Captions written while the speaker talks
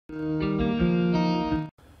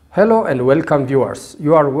Hello and welcome viewers.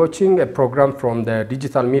 You are watching a program from the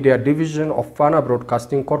Digital Media Division of Fana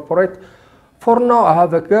Broadcasting Corporate. For now, I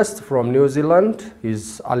have a guest from New Zealand.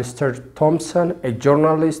 He's Alastair Thompson, a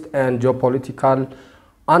journalist and geopolitical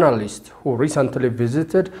analyst who recently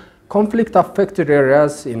visited conflict-affected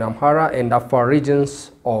areas in Amhara and Afar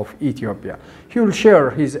regions of Ethiopia. He will share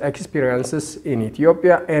his experiences in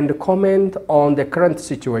Ethiopia and comment on the current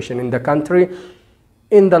situation in the country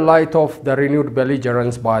in the light of the renewed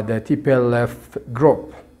belligerence by the TPLF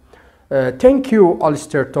group. Thank you,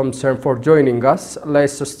 Alastair Thompson, for joining us.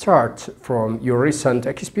 Let's start from your recent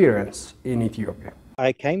experience in Ethiopia.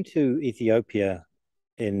 I came to Ethiopia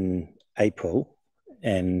in April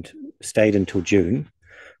and stayed until June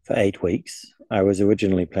for 8 weeks. I was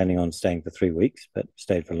originally planning on staying for 3 weeks, but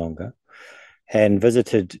stayed for longer, and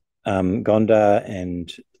visited Gondar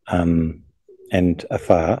and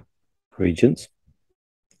Afar regions,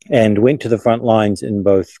 and went to the front lines in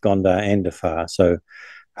both Gondar and Afar. So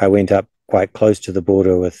I went up quite close to the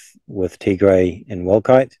border with Tigray in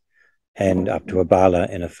Walkite and up to Abala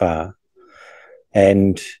in Afar.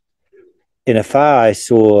 And in Afar, I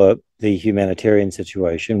saw the humanitarian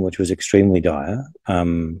situation, which was extremely dire.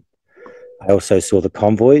 I also saw the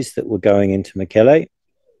convoys that were going into Mekelle.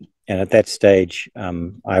 And at that stage,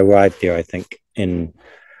 I arrived there, I think, in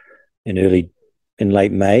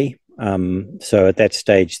late May. So at that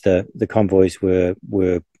stage, the convoys were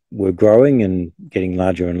growing and getting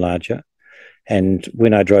larger and larger. And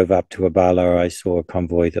when I drove up to Abala, I saw a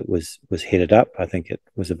convoy that was headed up. I think it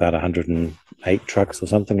was about 108 trucks or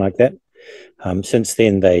something like that. Since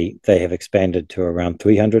then, they have expanded to around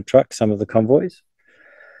 300 trucks, some of the convoys.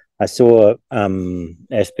 I saw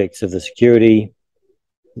aspects of the security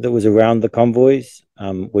that was around the convoys,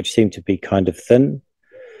 which seemed to be kind of thin.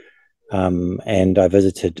 And I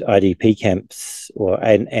visited IDP camps, or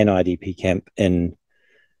an IDP camp in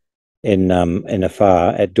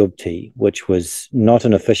Afar at Dubti, which was not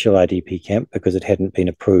an official IDP camp because it hadn't been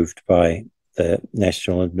approved by the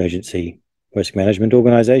National Emergency Risk Management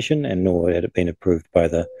Organization, and nor had it been approved by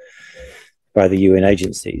the UN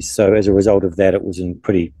agencies. So as a result of that, it was in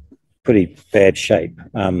pretty bad shape.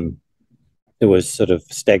 There was sort of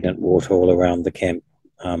stagnant water all around the camp.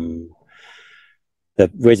 The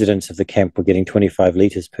residents of the camp were getting 25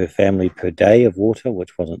 litres per family per day of water,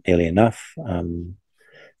 which wasn't nearly enough.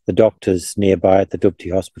 The doctors nearby at the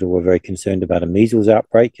Dubti hospital were very concerned about a measles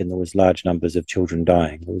outbreak, and there was large numbers of children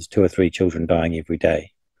dying. There was 2 or 3 children dying every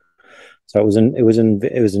day. So it was in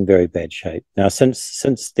very bad shape. Now,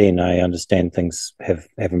 since then, I understand things have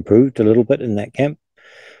improved a little bit in that camp,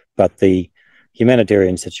 but the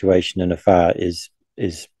humanitarian situation in Afar is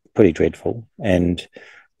pretty dreadful, and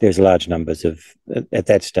there's large numbers of, at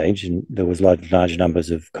that stage, and there was large numbers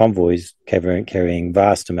of convoys carrying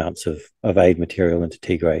vast amounts of aid material into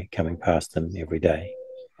Tigray, coming past them every day.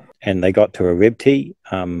 And they got to Arebti.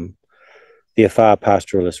 The Afar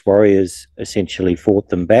pastoralist warriors essentially fought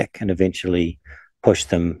them back and eventually pushed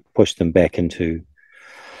them back into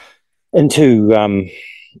Tigray.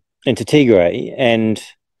 And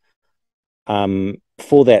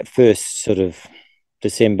for that first sort of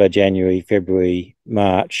December, January, February,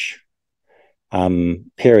 March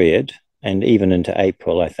period, and even into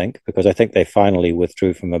April, I think, because I think they finally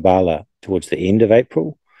withdrew from Abala towards the end of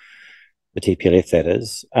April, the TPLF that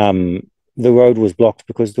is, the road was blocked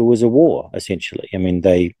because there was a war, essentially. I mean,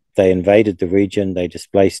 they invaded the region, they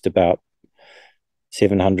displaced about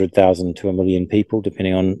 700,000 to 1 million people,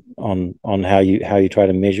 depending on how you try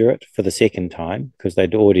to measure it, for the second time, because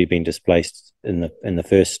they'd already been displaced in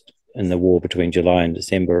the war between July and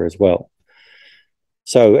December as well.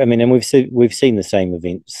 So, I mean, and we've seen the same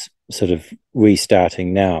events sort of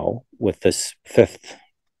restarting now with this 5th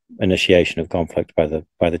initiation of conflict by the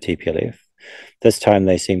TPLF. This time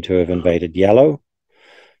they seem to have invaded Yallo,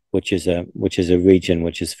 which is a region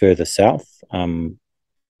which is further south, but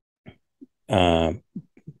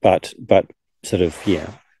sort of, yeah,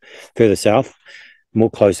 further south,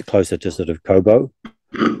 closer to sort of Kobo.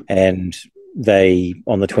 And they,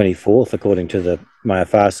 on the 24th, according to my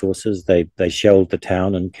Afar sources, they shelled the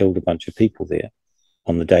town and killed a bunch of people there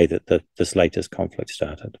on the day that this latest conflict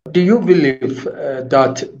started. Do you believe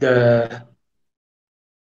that the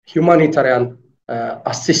humanitarian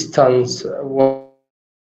assistance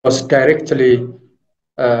was directly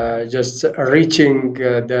just reaching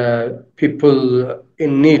the people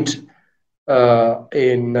in need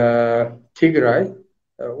in Tigray?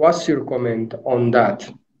 What's your comment on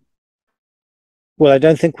that? Well, I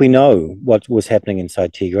don't think we know what was happening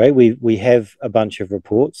inside Tigray. We have a bunch of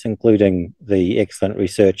reports, including the excellent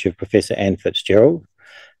research of Professor Anne Fitzgerald.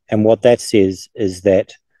 And what that says is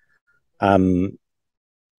that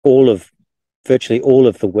virtually all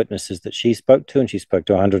of the witnesses that she spoke to, and she spoke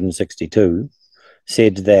to 162,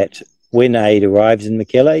 said that when aid arrives in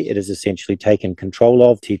Mekelle, it is essentially taken control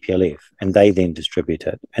of TPLF, and they then distribute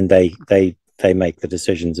it, and they make the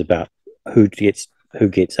decisions about who gets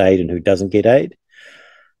aid and who doesn't get aid,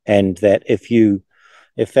 and that if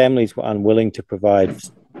families were unwilling to provide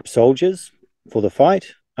soldiers for the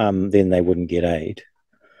fight, then they wouldn't get aid.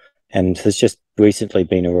 And there's just recently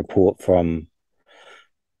been a report from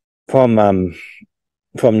Niaman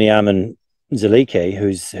Zalike,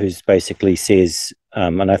 who's basically says,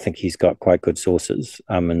 and I think he's got quite good sources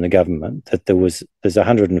in the government, that there's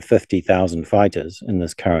 150,000 fighters in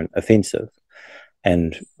this current offensive,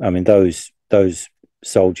 and I mean those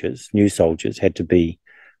soldiers, new soldiers, had to be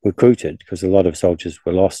recruited because a lot of soldiers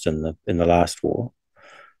were lost in the last war.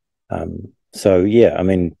 So yeah, I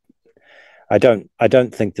mean, I don't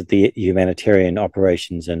think that the humanitarian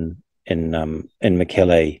operations in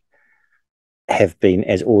Mekelle have been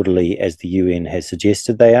as orderly as the UN has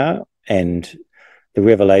suggested they are, and the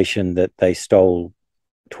revelation that they stole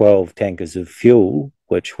 12 tankers of fuel,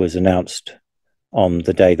 which was announced on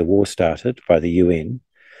the day the war started by the UN,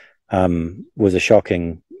 was a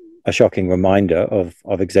shocking reminder of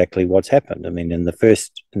exactly what's happened. I mean, in the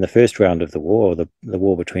first round of the war, the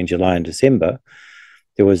war between July and December,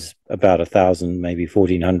 there was about 1,000, maybe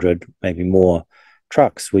 1,400, maybe more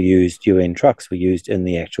UN trucks were used in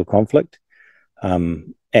the actual conflict,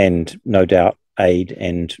 and no doubt aid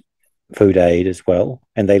and food aid as well,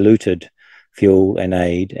 and they looted fuel and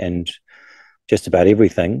aid and just about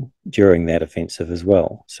everything during that offensive as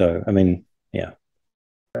well. So, I mean, yeah.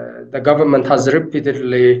 The government has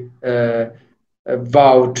repeatedly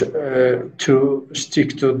vowed to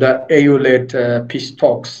stick to the AU-led peace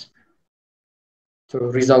talks to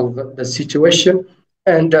resolve the situation,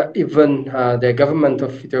 and even the government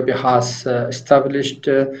of Ethiopia has established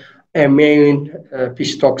a main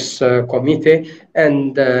peace talks committee,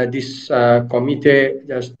 and this committee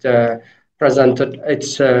just presented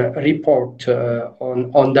its report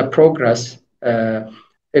on the progress.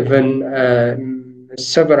 Even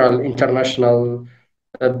several international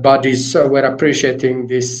bodies were appreciating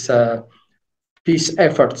this peace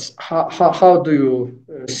efforts. How do you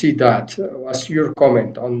see that? What's your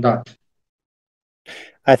comment on that?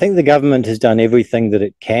 I think the government has done everything that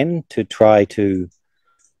it can to try to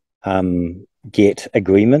get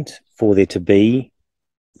agreement for there to be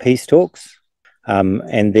peace talks.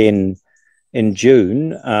 And then in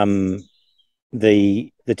June,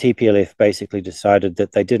 the TPLF basically decided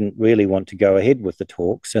that they didn't really want to go ahead with the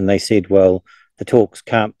talks, and they said, well, the talks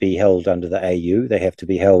can't be held under the AU; they have to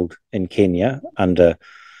be held in Kenya under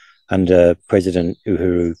President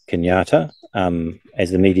Uhuru Kenyatta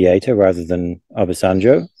as the mediator, rather than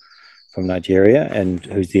Obasanjo from Nigeria, and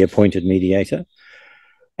who's the appointed mediator.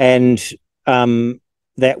 And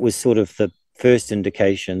that was sort of the first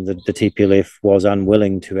indication that the TPLF was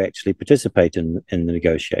unwilling to actually participate in the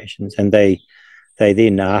negotiations. And they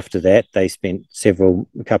then, after that, they spent a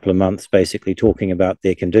couple of months basically talking about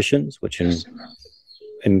their conditions, which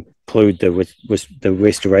include the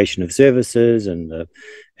restoration of services and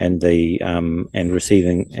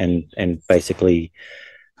receiving and basically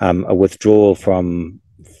a withdrawal from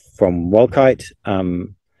Walkite,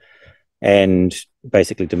 and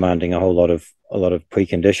basically demanding a lot of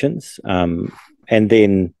preconditions. And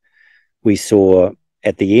then we saw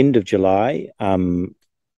at the end of July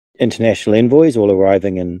international envoys all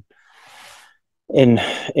arriving in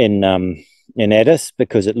Addis,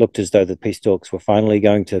 because it looked as though the peace talks were finally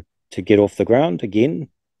going to get off the ground again.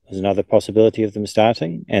 There's another possibility of them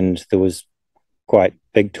starting, and there was quite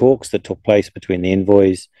big talks that took place between the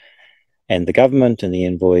envoys and the government and the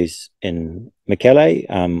envoys in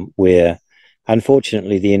Mekelle, where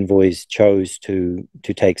unfortunately the envoys chose to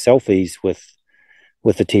take selfies with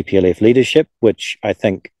the TPLF leadership, which I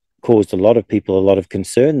think caused a lot of people a lot of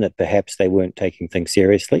concern that perhaps they weren't taking things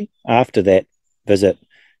seriously. After that visit,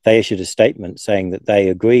 they issued a statement saying that they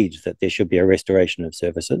agreed that there should be a restoration of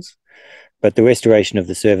services, but the restoration of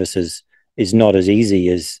the services is not as easy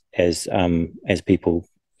as people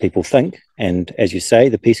think. And as you say,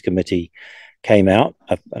 the peace committee came out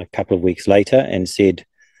a couple of weeks later and said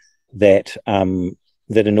that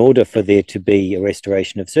that in order for there to be a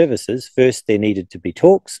restoration of services, first there needed to be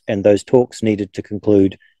talks, and those talks needed to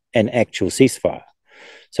conclude an actual ceasefire.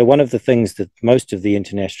 So one of the things that most of the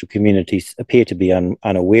international communities appear to be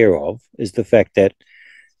unaware of is the fact that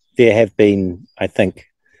there have been, I think,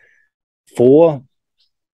 4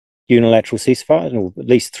 unilateral ceasefires, or at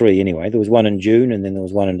least 3 anyway. There was one in June, and then there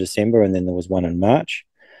was one in December, and then there was one in March.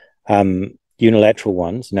 unilateral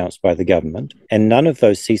ones announced by the government, and none of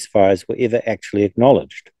those ceasefires were ever actually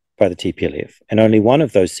acknowledged by the TPLF. And only one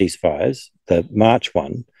of those ceasefires, the March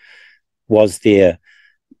one, was there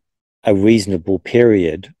a reasonable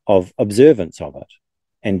period of observance of it.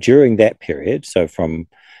 And during that period, so from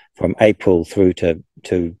April through to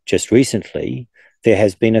just recently, there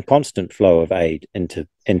has been a constant flow of aid into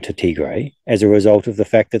Tigray as a result of the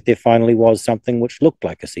fact that there finally was something which looked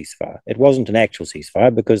like a ceasefire. It wasn't an actual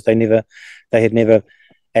ceasefire because they had never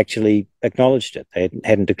actually acknowledged it. They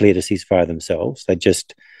hadn't declared a ceasefire themselves. They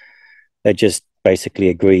just basically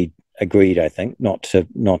agreed, I think, not to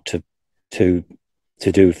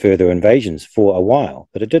do further invasions for a while,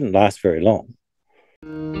 but it didn't last very long.